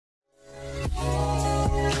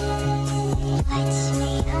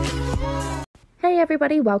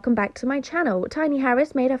everybody, welcome back to my channel. Tiny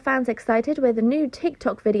Heiress made her fans excited with new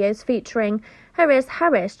TikTok videos featuring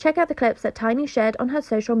Heiress. Check out the clips that Tiny shared on her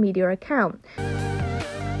social media account.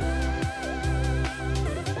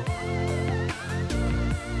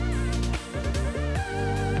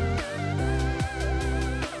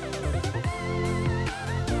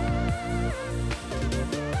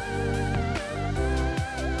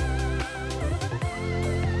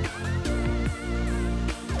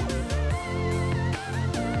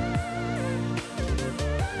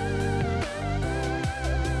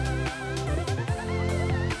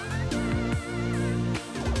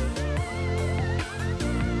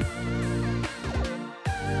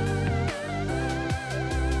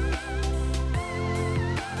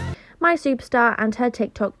 My superstar and her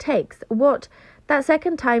TikTok takes. That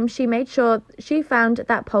second time she made sure she found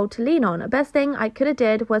that pole to lean on. Best thing I could have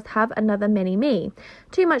did was have another mini me.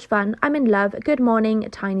 Too much fun. I'm in love. Good morning,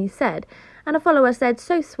 Tiny said. And a follower said,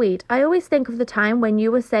 so sweet. I always think of the time when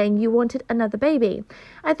you were saying you wanted another baby.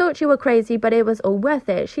 I thought you were crazy, but it was all worth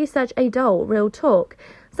it. She's such a doll. Real talk.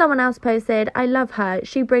 Someone else posted, I love her.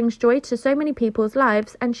 She brings joy to so many people's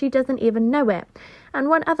lives and she doesn't even know it. And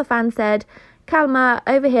one other fan said, Kalma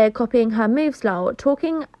over here copying her moves lol,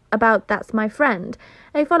 talking about that's my friend.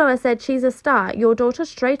 A follower said, she's a star. Your daughter's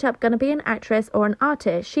straight up gonna be an actress or an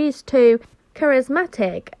artist. She's too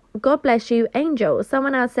charismatic. God bless you, angel.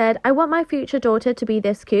 Someone else said, I want my future daughter to be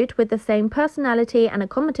this cute with the same personality. And a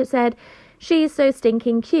commenter said, she's so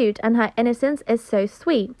stinking cute and her innocence is so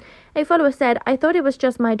sweet. A follower said, I thought it was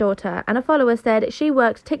just my daughter. And a follower said, she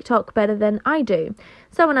works TikTok better than I do.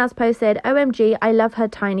 Someone else posted, OMG, I love her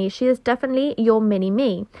Tiny. She is definitely your mini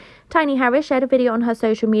me. Tiny Heiress shared a video on her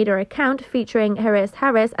social media account featuring Heiress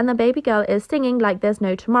and the baby girl is singing like there's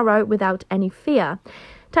no tomorrow without any fear.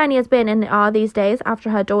 Tiny has been in the R these days after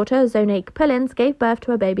her daughter, Zonique Pullins, gave birth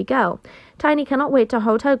to a baby girl. Tiny cannot wait to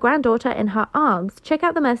hold her granddaughter in her arms. Check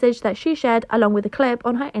out the message that she shared along with a clip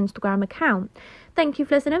on her Instagram account. Thank you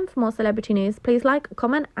for listening. For more celebrity news, please like,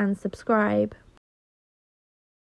 comment and subscribe.